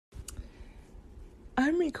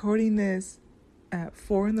I'm recording this at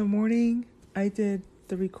 4 in the morning. I did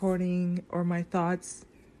the recording or my thoughts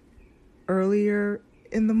earlier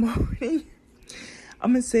in the morning.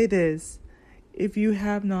 I'm going to say this. If you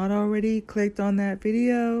have not already clicked on that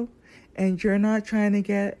video and you're not trying to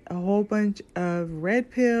get a whole bunch of red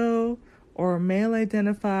pill or male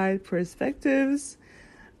identified perspectives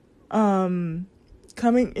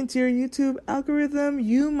coming into your YouTube algorithm,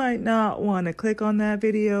 you might not want to click on that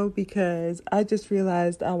video because I just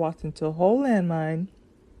realized I walked into a whole landmine.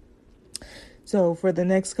 So for the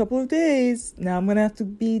next couple of days, now I'm going to have to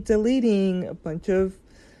be deleting a bunch of...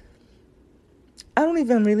 I don't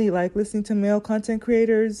even really like listening to male content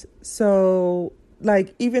creators. So,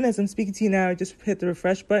 like, even as I'm speaking to you now, I just hit the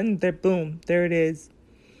refresh button. Boom, there it is.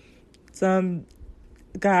 Some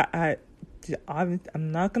guy I'm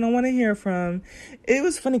not going to want to hear from. It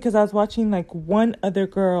was funny because I was watching, like, one other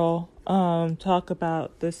girl talk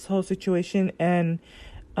about this whole situation. And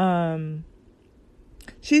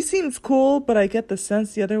she seems cool, but I get the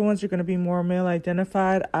sense the other ones are going to be more male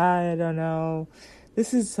identified. I don't know.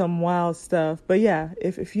 This is some wild stuff. But yeah,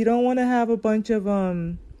 if you don't want to have a bunch of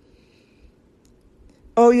oh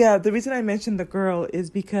yeah, the reason I mentioned the girl is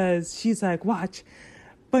because she's like, watch,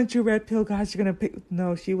 bunch of red pill guys are gonna pick.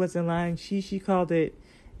 No, she wasn't lying. She called it.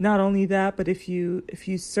 Not only that, but if you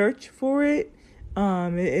search for it,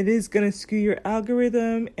 it is gonna skew your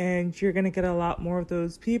algorithm, and you're gonna get a lot more of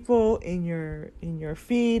those people in your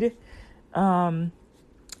feed.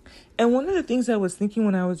 And one of the things I was thinking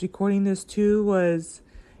when I was recording this too was,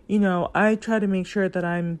 I try to make sure that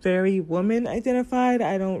I'm very woman identified.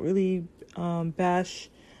 I don't really bash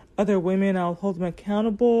other women. I'll hold them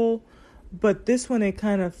accountable. But this one, it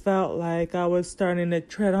kind of felt like I was starting to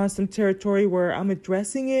tread on some territory where I'm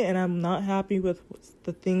addressing it and I'm not happy with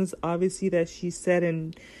the things, obviously, that she said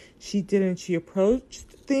and she did and she approached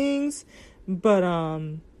things. But,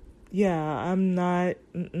 yeah, I'm not...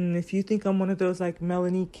 If you think I'm one of those, like,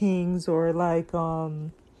 Melanie Kings or, like,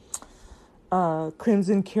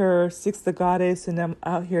 Crimson Cure, Six the Goddess, and I'm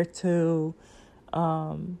out here to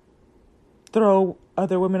throw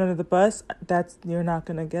other women under the bus, you're not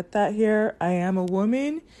going to get that here. I am a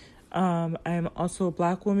woman. I am also a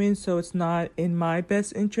Black woman, so it's not in my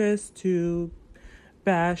best interest to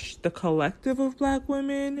bash the collective of Black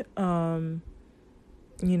women. I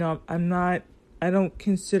don't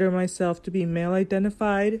consider myself to be male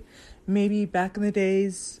identified. Maybe back in the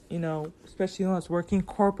days, especially when I was working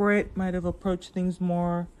corporate, might have approached things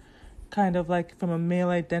more kind of like from a male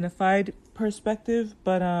identified perspective.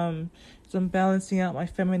 But as I'm balancing out my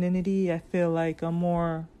femininity, I feel like I'm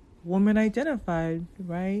more woman identified,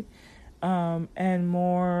 right? And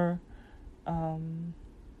more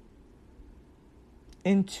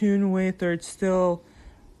in tune with, or still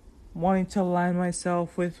wanting to align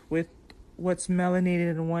myself with what's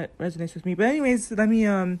melanated and what resonates with me. But anyways, let me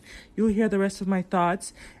you'll hear the rest of my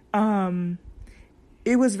thoughts.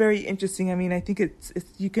 It was very interesting. I mean, I think it's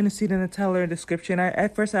you can see it in the Teller description.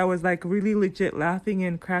 At first I was like really legit laughing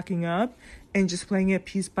and cracking up and just playing it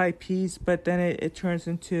piece by piece, but then it turns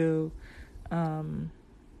into something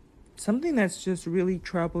that's just really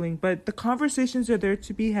troubling. But the conversations are there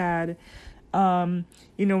to be had. When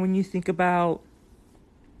you think about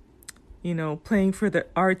playing for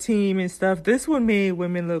our team and stuff, this one made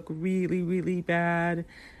women look really, really bad.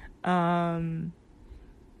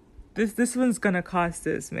 This one's gonna cost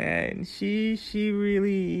us, man. She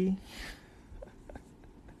really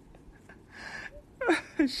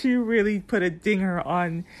she really put a dinger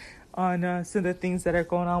on some of the things that are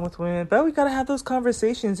going on with women. But we gotta have those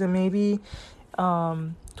conversations, and maybe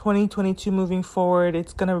 2022 moving forward,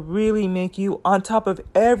 it's gonna really make you, on top of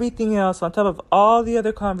everything else, on top of all the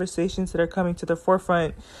other conversations that are coming to the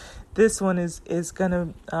forefront, this one is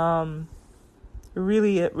gonna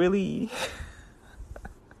really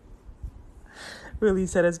really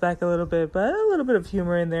set us back a little bit, but a little bit of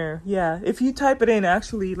humor in there. Yeah, if you type it in,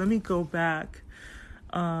 actually, let me go back.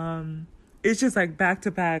 It's just like back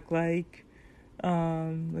to back, like,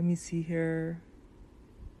 let me see here.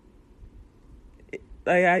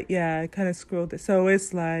 I kind of scrolled it. So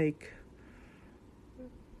it's like,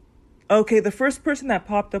 okay, the first person that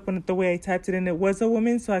popped up when the way I typed it in, it was a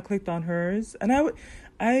woman, so I clicked on hers, and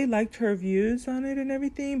I liked her views on it and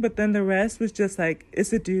everything, but then the rest was just like,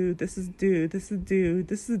 it's a dude, this is a dude, this is a dude,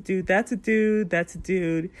 this is a dude, that's a dude, that's a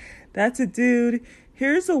dude, that's a dude.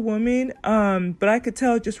 Here's a woman, but I could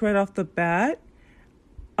tell just right off the bat.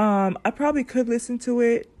 I probably could listen to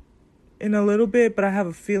it in a little bit, but I have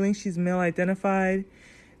a feeling she's male identified.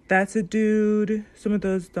 That's a dude. Some of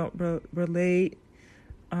those don't relate.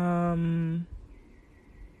 That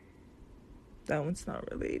one's not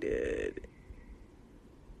related.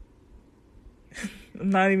 I'm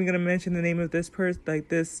not even gonna mention the name of this person, like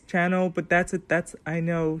this channel, but that's I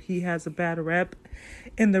know he has a bad rep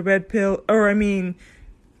in the red pill, or I mean,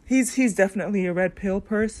 he's definitely a red pill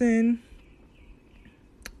person.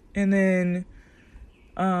 And then,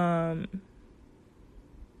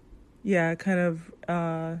 yeah, kind of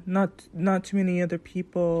not too many other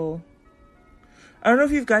people. I don't know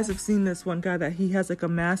if you guys have seen this one guy that he has like a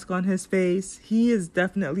mask on his face. He is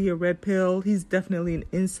definitely a red pill. He's definitely an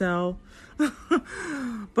incel.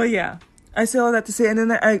 But yeah, I say all that to say, and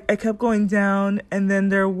then I kept going down, and then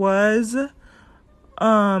there was,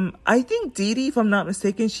 I think Dee Dee, if I'm not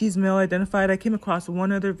mistaken, she's male identified. I came across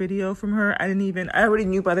one other video from her. I already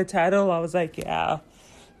knew by the title. I was like, yeah,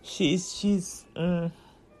 she's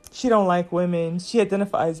she don't like women. She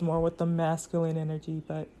identifies more with the masculine energy,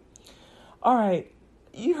 but all right.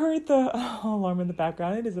 You heard the alarm in the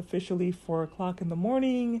background. It is officially 4:00 in the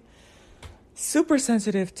morning. Super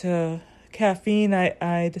sensitive to caffeine.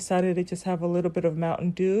 I decided to just have a little bit of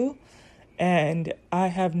Mountain Dew, and I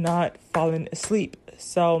have not fallen asleep.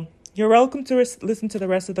 So you're welcome to listen to the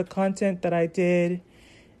rest of the content that I did.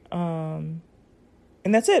 And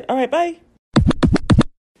that's it. All right, bye.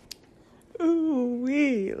 Ooh,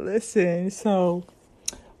 listen. So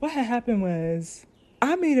what had happened was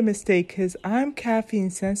I made a mistake because I'm caffeine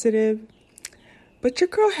sensitive, but your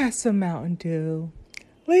girl has some Mountain Dew.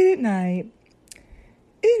 Late at night,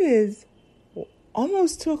 it is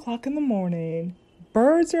almost 2:00 in the morning.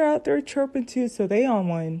 Birds are out there chirping too, so they on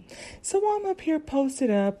one. So I'm up here posted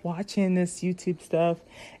up watching this YouTube stuff,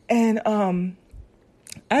 and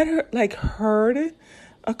I'd heard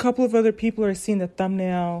a couple of other people are seeing the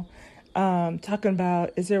thumbnail, talking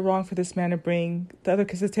about, is it wrong for this man to bring the other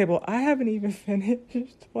kids to the table? I haven't even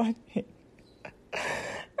finished watching. I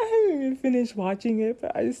haven't even finished watching it,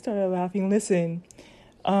 but I just started laughing. Listen,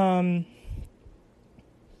 when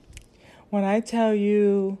I tell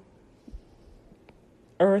you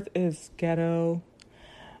Earth is ghetto,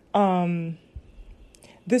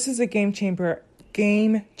 this is a game changer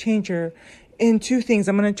in two things.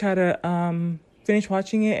 I'm going to try to finish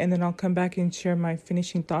watching it, and then I'll come back and share my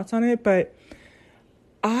finishing thoughts on it. But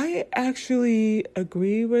I actually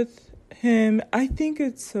agree with him. I think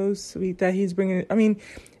it's so sweet that he's bringing, I mean,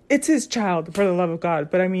 it's his child, for the love of God.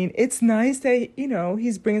 But I mean, it's nice that,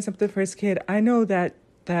 he's bringing something for his kid. I know that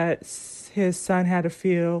his son had to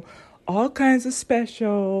feel all kinds of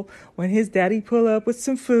special when his daddy pull up with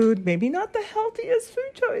some food, maybe not the healthiest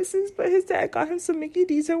food choices, but his dad got him some Mickey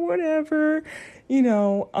D's or whatever,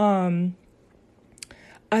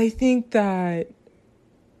 I think that,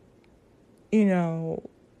 it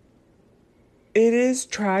is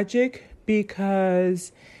tragic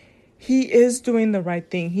because he is doing the right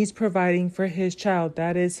thing. He's providing for his child.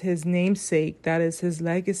 That is his namesake. That is his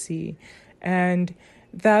legacy. And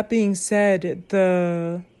that being said,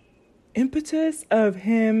 the impetus of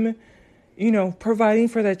him, providing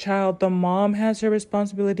for that child, the mom has her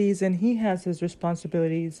responsibilities and he has his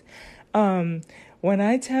responsibilities. When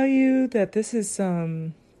I tell you that this is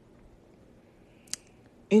some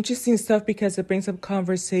interesting stuff because it brings up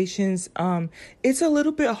conversations, it's a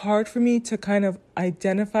little bit hard for me to kind of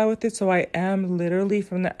identify with it. So I am literally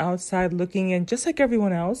from the outside looking in, just like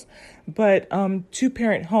everyone else, but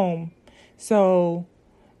two-parent home. So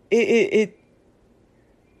it's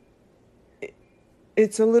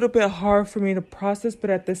a little bit hard for me to process, but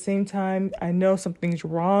at the same time, I know something's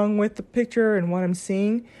wrong with the picture and what I'm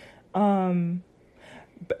seeing.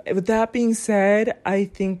 But with that being said, I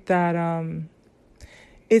think that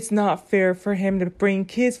it's not fair for him to bring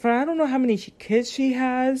kids. For I don't know how many kids she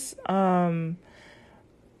has, but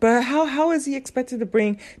how is he expected to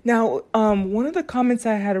bring? Now, one of the comments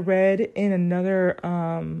I had read in another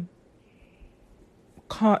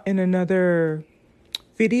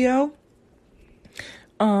video,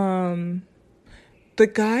 the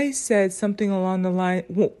guy said something along the line.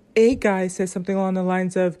 Well, a guy said something along the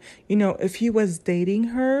lines of, if he was dating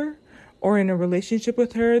her or in a relationship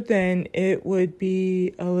with her, then it would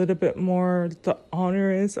be a little bit more, the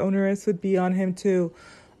onerous would be on him to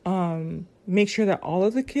make sure that all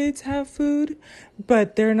of the kids have food,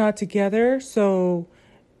 but they're not together. So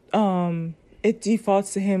it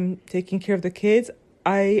defaults to him taking care of the kids.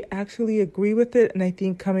 I actually agree with it. And I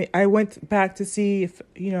think I went back to see if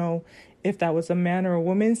that was a man or a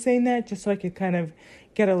woman saying that, just so I could kind of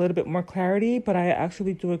get a little bit more clarity. But I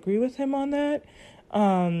actually do agree with him on that.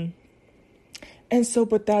 And so,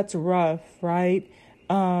 but that's rough, right?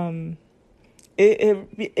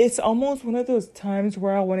 It's almost one of those times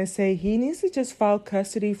where I want to say he needs to just file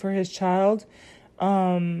custody for his child.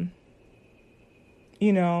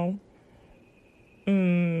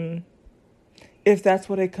 if that's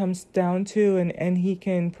what it comes down to, and he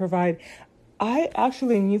can provide. I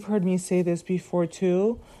actually, and you've heard me say this before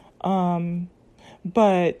too,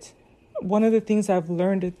 but one of the things I've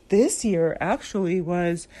learned this year actually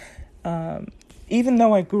was, even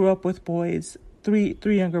though I grew up with boys, three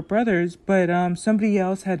younger brothers, but somebody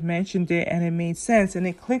else had mentioned it and it made sense and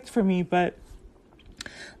it clicked for me. But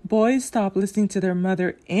boys stop listening to their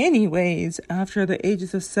mother anyways after the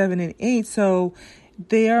ages of 7 and 8, so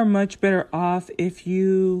they are much better off if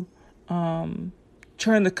you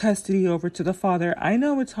turn the custody over to the father. I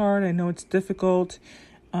know it's hard. I know it's difficult.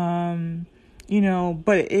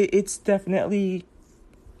 But it's definitely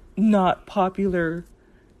not popular,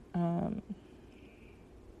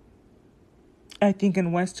 I think,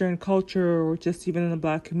 in Western culture or just even in the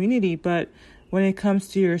Black community. But when it comes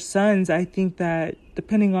to your sons, I think that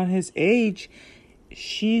depending on his age,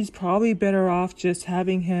 she's probably better off just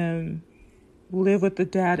having him live with the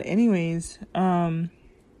dad anyways. So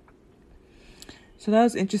that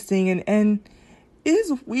was interesting. And it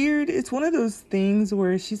is weird. It's one of those things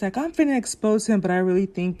where she's like, I'm finna expose him, but I really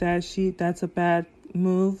think that that's a bad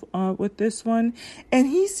move with this one. And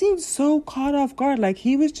he seemed so caught off guard. Like,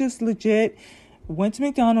 he was just legit, went to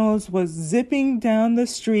McDonald's, was zipping down the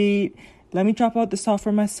street, let me drop out the stuff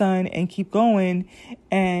for my son and keep going.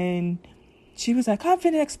 And she was like, I'm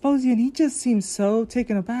finna expose you. And he just seemed so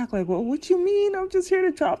taken aback. Like, well, what you mean? I'm just here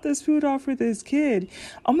to drop this food off for this kid.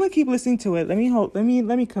 I'm going to keep listening to it. Let me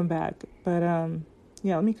come back. But,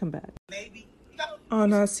 yeah, let me come back. Maybe. No. Oh,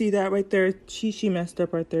 no, see that right there? She messed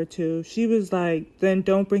up right there, too. She was like, then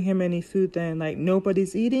don't bring him any food then. Like,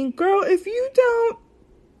 nobody's eating. Girl, if you don't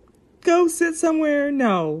go sit somewhere,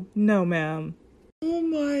 no, ma'am. Oh,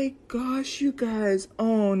 my gosh, you guys.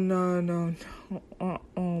 Oh, no.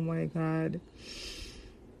 Oh, my God.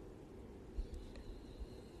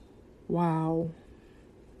 Wow.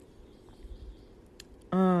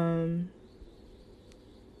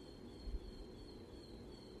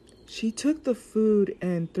 She took the food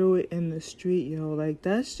and threw it in the street, yo. Like,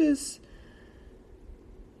 that's just...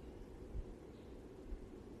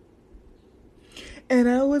 And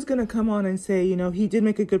I was going to come on and say, he did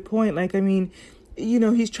make a good point. Like, I mean,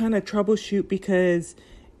 he's trying to troubleshoot because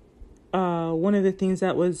one of the things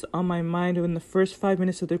that was on my mind in the first 5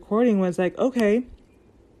 minutes of the recording was like, okay,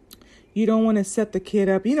 you don't want to set the kid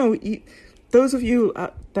up. Those of you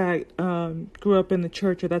that grew up in the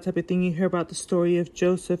church or that type of thing, you hear about the story of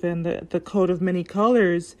Joseph and the coat of many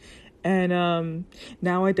colors. And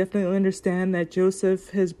now I definitely understand that Joseph,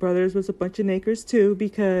 his brothers, was a bunch of nakers too,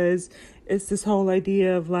 because it's this whole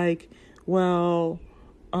idea of like, well,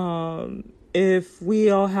 if we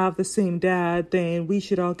all have the same dad, then we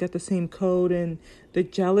should all get the same code, and the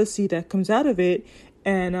jealousy that comes out of it.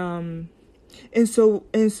 And so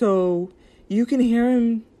you can hear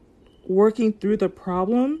him working through the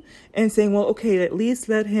problem and saying, well, okay, at least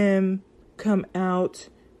let him come out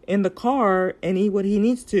in the car and eat what he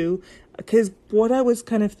needs to. Because what I was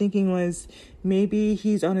kind of thinking was maybe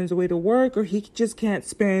he's on his way to work, or he just can't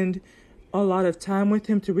spend a lot of time with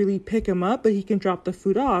him to really pick him up, but he can drop the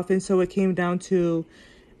food off. And so it came down to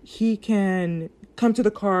he can come to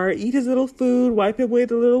the car, eat his little food, wipe away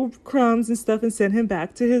the little crumbs and stuff, and send him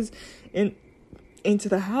back to into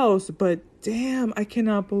the house. But damn, I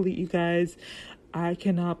cannot believe, you guys, I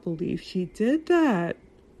cannot believe she did that.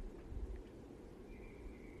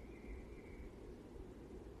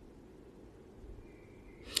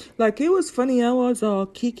 Like, it was funny, I was all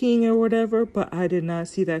kikiing or whatever, but I did not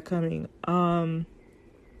see that coming.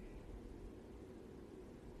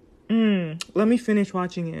 Let me finish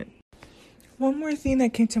watching it. One more thing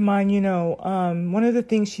that came to mind, one of the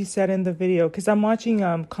things she said in the video, because I'm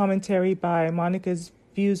watching commentary by Monica's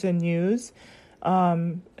Views and News.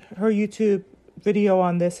 Her YouTube video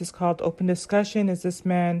on this is called Open Discussion. Is this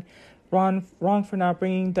man wrong for not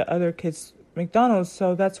bringing the other kids McDonald's?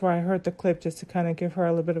 So that's where I heard the clip, just to kind of give her a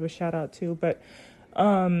little bit of a shout out too. But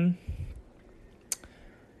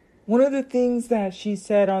one of the things that she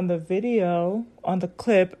said on the video, on the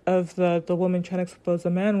clip of the woman trying to expose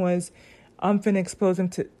the man, was, I'm finna expose him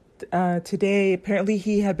today. Apparently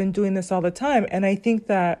he had been doing this all the time. And I think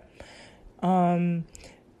that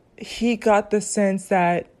he got the sense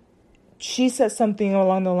that she said something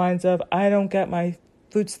along the lines of, I don't get my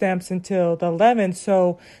food stamps until the 11th.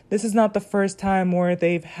 So this is not the first time where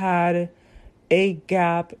they've had a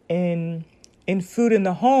gap in food in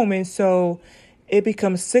the home. And so it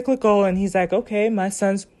becomes cyclical. And he's like, okay, my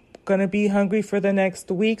son's going to be hungry for the next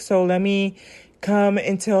week, so let me come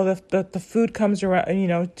until the food comes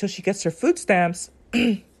around, till she gets her food stamps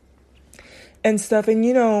and stuff.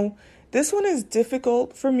 And, this one is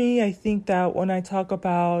difficult for me. I think that when I talk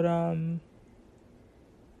about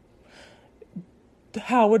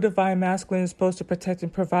how a divine masculine is supposed to protect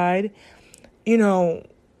and provide, you know,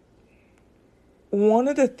 one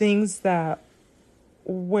of the things that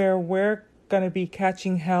where we're going to be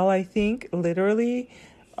catching hell, I think, literally,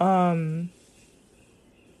 in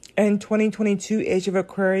 2022, Age of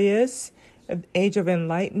Aquarius, Age of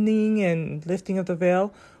Enlightening and Lifting of the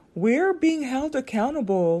Veil, we're being held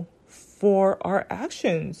accountable for our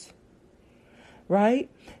actions, right?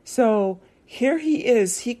 So here he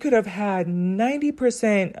is. He could have had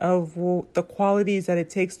 90% of the qualities that it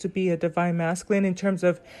takes to be a divine masculine in terms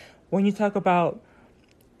of when you talk about,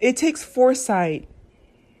 it takes foresight,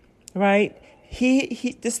 right?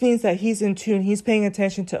 This means that he's in tune. He's paying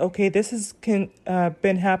attention to, okay, this has been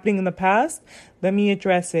happening in the past. Let me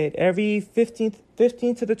address it. Every 15th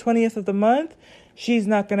to the 20th of the month, she's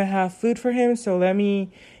not going to have food for him. So let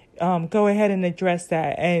me go ahead and address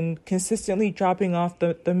that, and consistently dropping off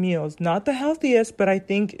the meals. Not the healthiest, but I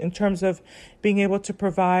think in terms of being able to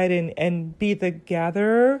provide and be the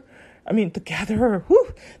gatherer,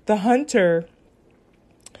 the hunter.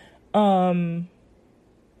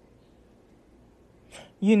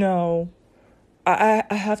 You know, I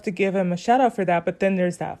have to give him a shout out for that. But then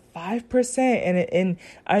there's that 5%. And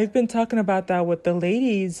I've been talking about that with the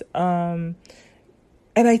ladies. And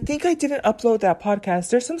I think I didn't upload that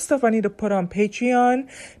podcast. There's some stuff I need to put on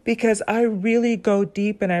Patreon because I really go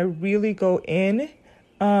deep and I really go in.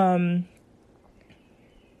 And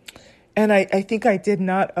I think I did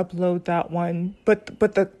not upload that one, but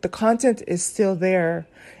the content is still there.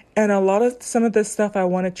 And some of the stuff I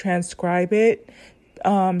want to transcribe it,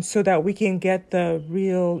 so that we can get the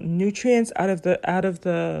real nutrients out of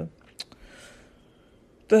the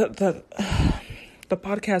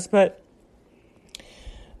podcast. But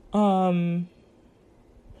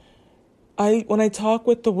when I talk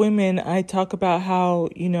with the women, I talk about how,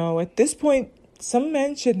 you know, at this point, some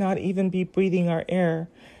men should not even be breathing our air.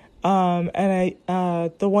 And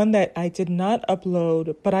the one that I did not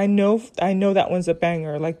upload, but I know that one's a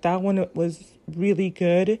banger. Like that one was really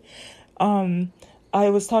good. I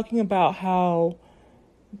was talking about how,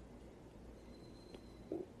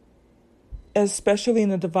 especially in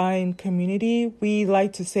the divine community, we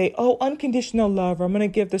like to say, oh, unconditional love, or I'm going to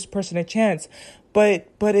give this person a chance. But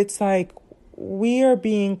it's like we are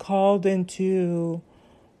being called into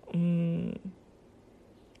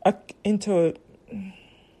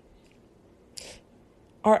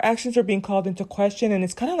our actions are being called into question, and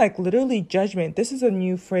it's kind of like literally judgment. This is a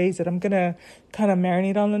new phrase that I'm going to kind of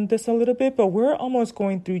marinate on this a little bit, but we're almost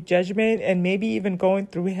going through judgment and maybe even going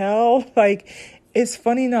through hell. Like, it's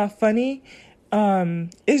funny, not funny.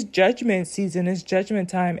 It's judgment season, it's judgment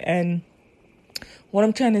time. And what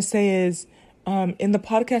I'm trying to say is, in the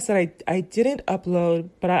podcast that I didn't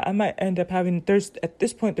upload, but I might end up having, at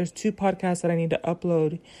this point, there's 2 podcasts that I need to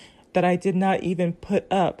upload that I did not even put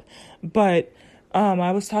up. But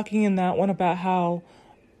I was talking in that one about how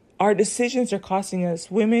our decisions are costing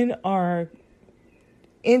us. Women are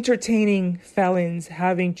entertaining felons,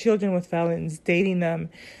 having children with felons, dating them,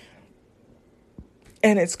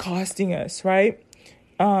 and it's costing us, right?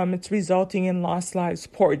 It's resulting in lost lives,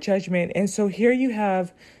 poor judgment. And so here you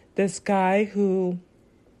have this guy who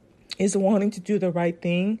is wanting to do the right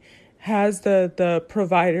thing, has the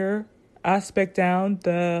provider aspect down,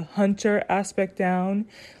 the hunter aspect down,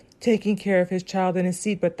 taking care of his child and his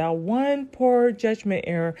seed, but that one poor judgment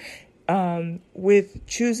error, with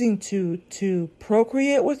choosing to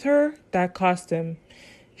procreate with her, that cost him.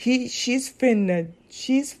 She's finna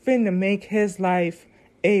make his life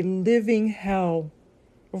a living hell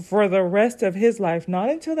for the rest of his life, not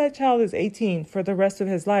until that child is 18, for the rest of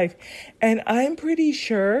his life. And I'm pretty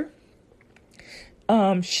sure,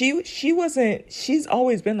 she's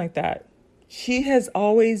always been like that. She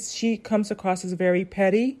comes across as very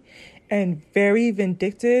petty and very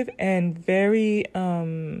vindictive and very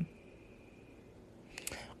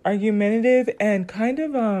argumentative and kind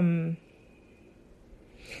of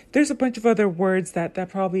there's a bunch of other words that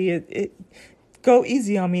probably it go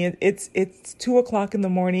easy on me. It's 2:00 in the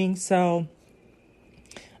morning, so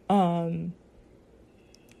not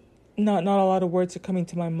a lot of words are coming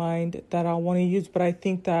to my mind that I want to use, but I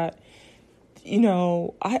think that, you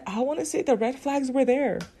know, I want to say the red flags were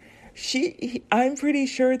there. I'm pretty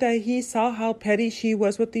sure that he saw how petty she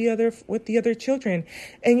was with the other children.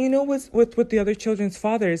 And you know, with the other children's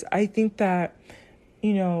fathers, I think that,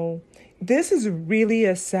 you know, this is really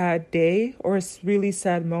a sad day or a really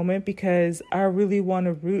sad moment, because I really want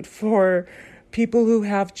to root for people who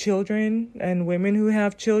have children and women who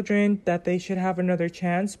have children, that they should have another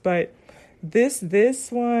chance. But this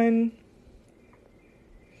one,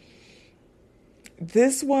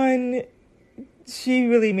 she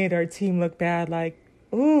really made our team look bad. Like,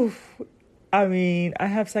 oof. I mean, I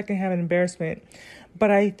have secondhand embarrassment,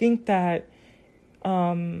 but I think that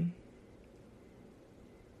um,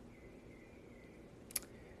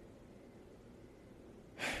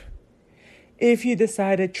 if you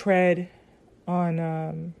decide to tread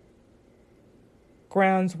on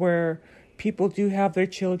grounds where people do have their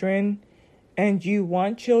children and you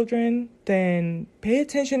want children, then pay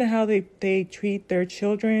attention to how they treat their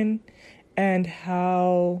children and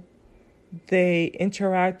how they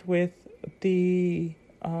interact with the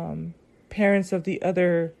parents of the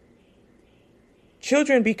other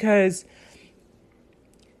children, because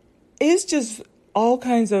it's just all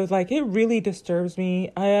kinds of, like, it really disturbs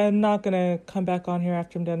me. I am not going to come back on here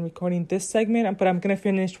after I'm done recording this segment, but I'm going to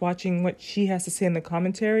finish watching what she has to say in the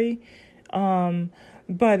commentary.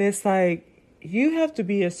 But it's like, you have to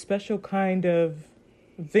be a special kind of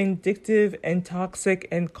vindictive and toxic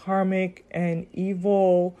and karmic and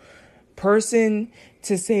evil person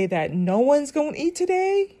to say that no one's going to eat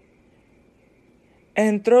today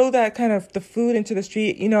and throw that kind of the food into the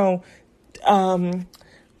street.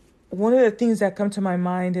 One of the things that come to my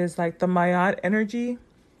mind is like the Mayat energy.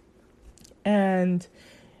 And,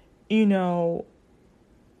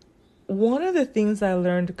 one of the things I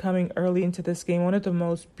learned coming early into this game, one of the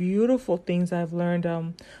most beautiful things I've learned,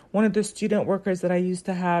 one of the student workers that I used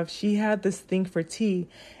to have, she had this thing for tea.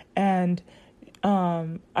 And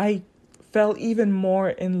I fell even more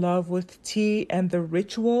in love with tea and the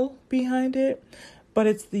ritual behind it. But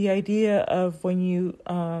it's the idea of when you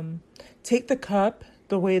take the cup,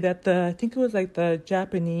 the way that I think it was like the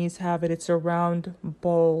Japanese have it, it's a round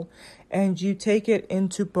bowl, and you take it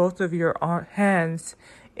into both of your hands,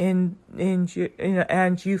 and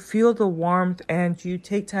you feel the warmth, and you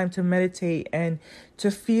take time to meditate and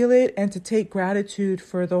to feel it and to take gratitude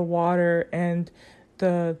for the water and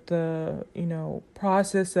the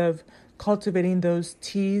process of cultivating those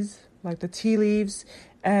teas, like the tea leaves,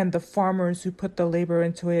 and the farmers who put the labor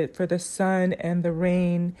into it, for the sun and the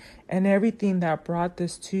rain and everything that brought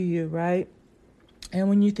this to you, right? And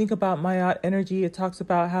when you think about Mayat energy, it talks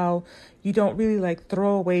about how you don't really like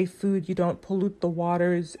throw away food, you don't pollute the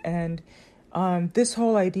waters, and this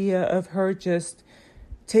whole idea of her just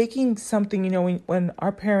taking something, when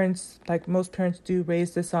our parents, like most parents do,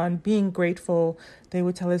 raise us on being grateful, they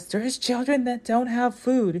would tell us there's children that don't have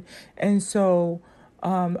food. And so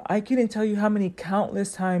I couldn't tell you how many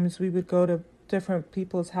countless times we would go to different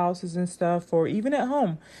people's houses and stuff, or even at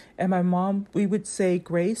home, and my mom, we would say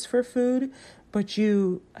grace for food, but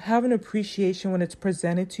you have an appreciation when it's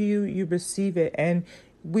presented to you, you receive it, and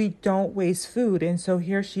we don't waste food. And so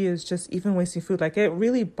here she is just even wasting food. Like, it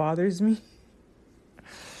really bothers me.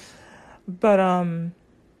 But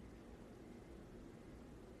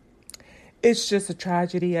it's just a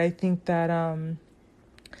tragedy. I think that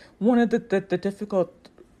one of the difficult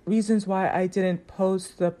reasons why I didn't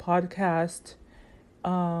post the podcast,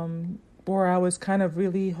 where I was kind of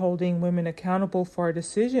really holding women accountable for our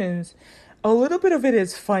decisions, a little bit of it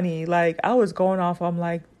is funny. Like, I was going off, I'm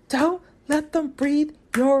like, don't let them breathe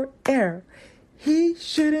your air. He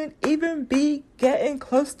shouldn't even be getting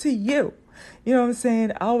close to you. You know what I'm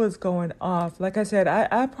saying? I was going off. Like I said,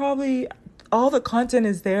 I probably, all the content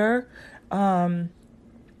is there. And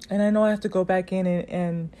I know I have to go back in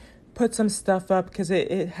and put some stuff up, because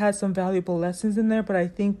it has some valuable lessons in there. But I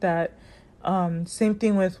think that same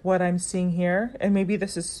thing with what I'm seeing here. And maybe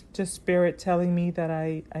this is just spirit telling me that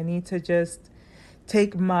I need to just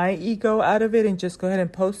take my ego out of it and just go ahead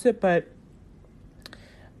and post it. But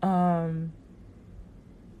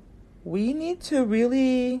we need to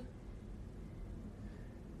really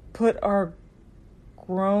put our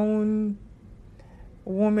grown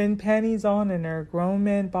woman panties on and our grown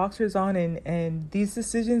men boxers on, and these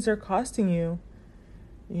decisions are costing you.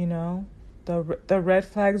 The red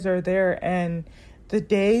flags are there, and the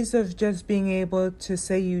days of just being able to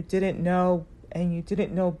say you didn't know and you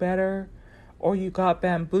didn't know better, or you got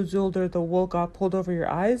bamboozled, or the wool got pulled over your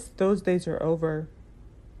eyes, those days are over.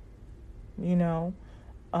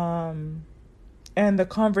 And the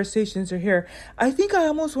conversations are here. I think I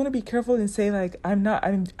almost want to be careful and say, like,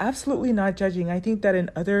 I'm absolutely not judging. I think that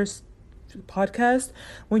in other podcasts,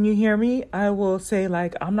 when you hear me, I will say,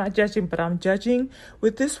 like, I'm not judging, but I'm judging.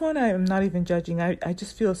 With this one, I am not even judging. I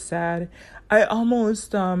just feel sad. I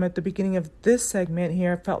almost, at the beginning of this segment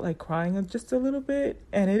here, felt like crying just a little bit.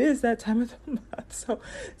 And it is that time of the month.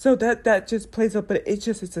 So that just plays up. But it's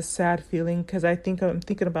a sad feeling, because I'm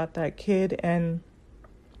thinking about that kid, and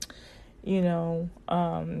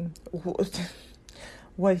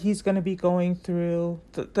what he's going to be going through.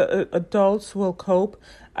 The adults will cope.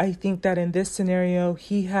 I think that in this scenario,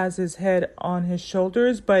 he has his head on his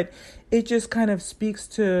shoulders, but it just kind of speaks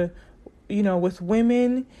to, with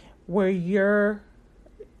women where you're,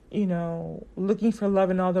 looking for love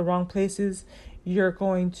in all the wrong places, you're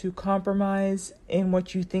going to compromise in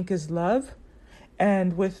what you think is love.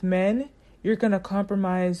 And with men, you're going to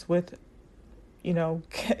compromise with,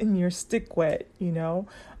 getting your stick wet,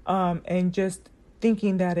 and just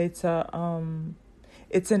thinking that it's an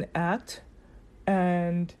act,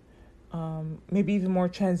 and maybe even more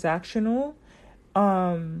transactional.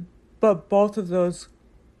 But both of those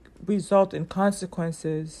result in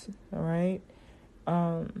consequences, all right?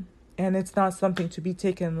 And it's not something to be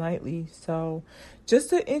taken lightly. So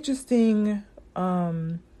just an interesting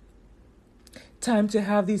time to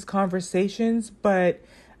have these conversations, but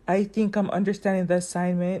I think I'm understanding the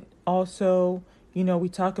assignment. Also, we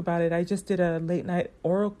talk about it. I just did a late night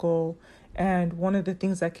oracle, and one of the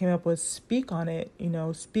things that came up was speak on it,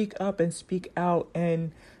 speak up and speak out.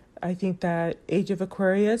 And I think that Age of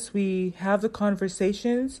Aquarius, we have the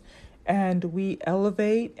conversations and we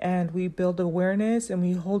elevate and we build awareness and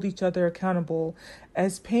we hold each other accountable,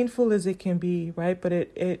 as painful as it can be, right? But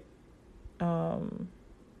it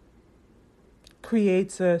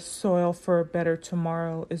creates a soil for a better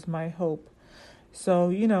tomorrow is my hope.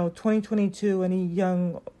 So, 2022, any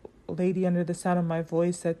young lady under the sound of my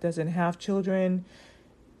voice that doesn't have children,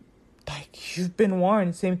 like, you've been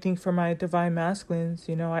warned. Same thing for my divine masculines.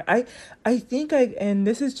 I think and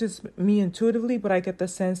this is just me intuitively, but I get the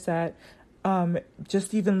sense that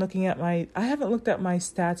just even looking at I haven't looked at my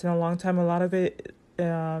stats in a long time. A lot of it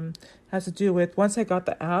has to do with, once I got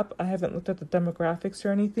the app, I haven't looked at the demographics or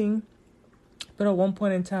anything. But at one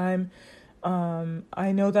point in time,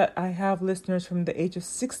 I know that I have listeners from the age of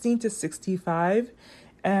 16 to 65.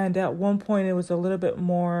 And at one point it was a little bit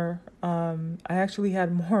more, I actually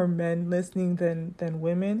had more men listening than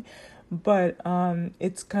women, but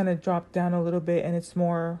it's kind of dropped down a little bit, and it's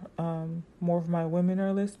more of my women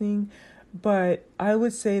are listening. But I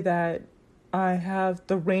would say that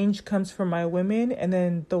the range comes from my women, and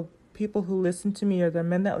then the people who listen to me, or the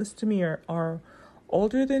men that listen to me, are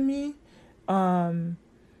older than me, and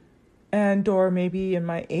or maybe in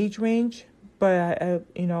my age range, but I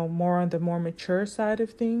more on the more mature side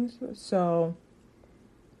of things. So,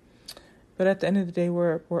 but at the end of the day,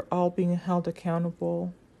 we're all being held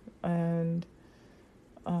accountable, and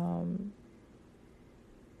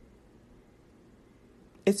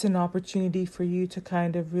it's an opportunity for you to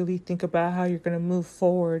kind of really think about how you're going to move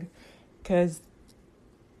forward, because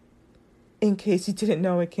in case you didn't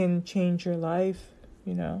know, it can change your life,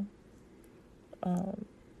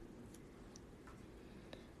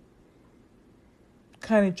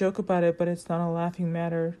 kind of joke about it, but it's not a laughing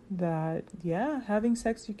matter that, having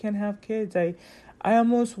sex, you can have kids. I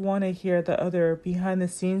almost want to hear the other behind the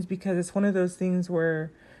scenes, because it's one of those things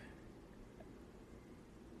where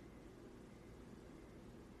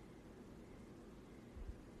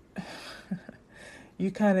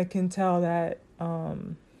you kind of can tell that,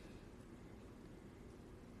 I'll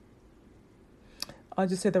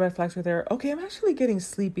just say the red flags were there. Okay, I'm actually getting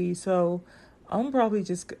sleepy, so I'm probably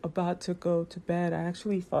just about to go to bed. I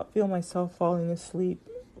actually feel myself falling asleep,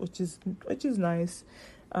 which is nice.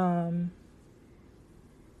 All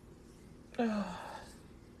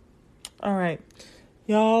right,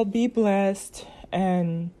 y'all be blessed.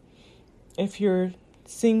 And if you're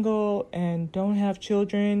single and don't have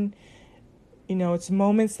children, it's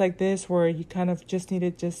moments like this where you kind of just need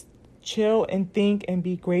to just chill and think and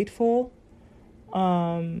be grateful,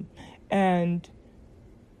 and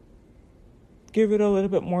give it a little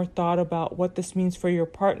bit more thought about what this means for your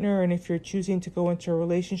partner. And if you're choosing to go into a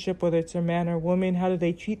relationship, whether it's a man or woman, how do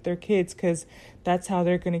they treat their kids? Because that's how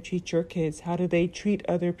they're going to treat your kids. How do they treat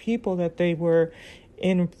other people that they were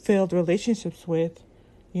in failed relationships with?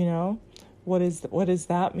 What does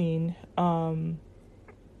that mean?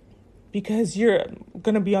 Because you're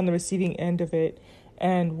going to be on the receiving end of it,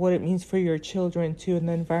 and what it means for your children too, and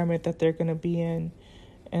the environment that they're going to be in,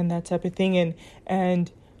 and that type of thing.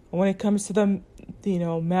 And when it comes to the,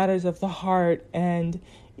 matters of the heart, and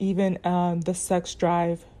even the sex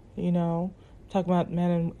drive, talking about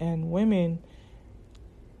men and women,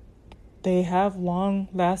 they have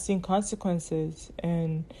long-lasting consequences,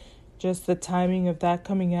 and just the timing of that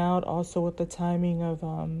coming out, also with the timing of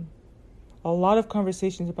a lot of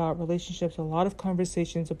conversations about relationships, a lot of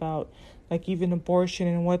conversations about like even abortion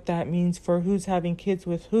and what that means for who's having kids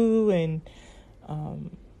with who, and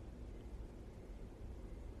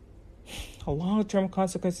long-term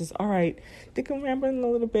consequences. All right, I think I'm rambling a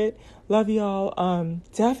little bit. Love y'all.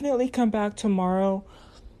 Definitely come back tomorrow.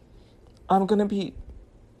 I'm going to be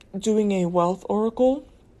doing a wealth oracle,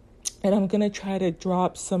 and I'm going to try to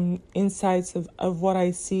drop some insights of what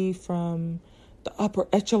I see from the upper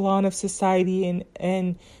echelon of society,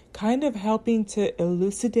 and kind of helping to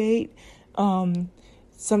elucidate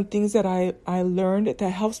some things that I learned that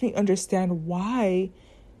helps me understand why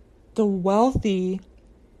the wealthy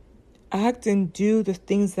act and do the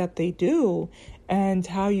things that they do, and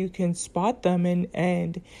how you can spot them.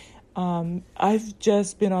 And I've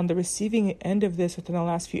just been on the receiving end of this within the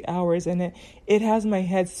last few hours, and it has my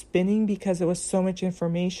head spinning because it was so much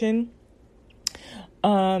information.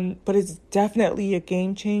 But it's definitely a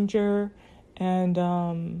game changer, and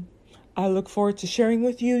I look forward to sharing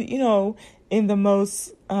with you, in the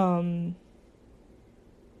most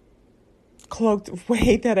cloaked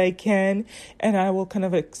way that I can. And I will kind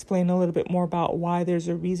of explain a little bit more about why there's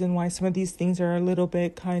a reason why some of these things are a little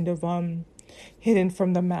bit kind of hidden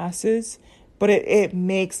from the masses. But it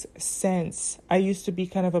makes sense. I used to be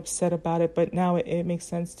kind of upset about it, but now it makes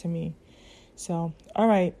sense to me. So, all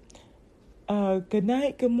right. Good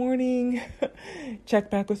night, good morning.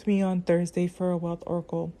 Check back with me on Thursday for a Wealth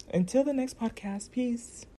Oracle. Until the next podcast, peace.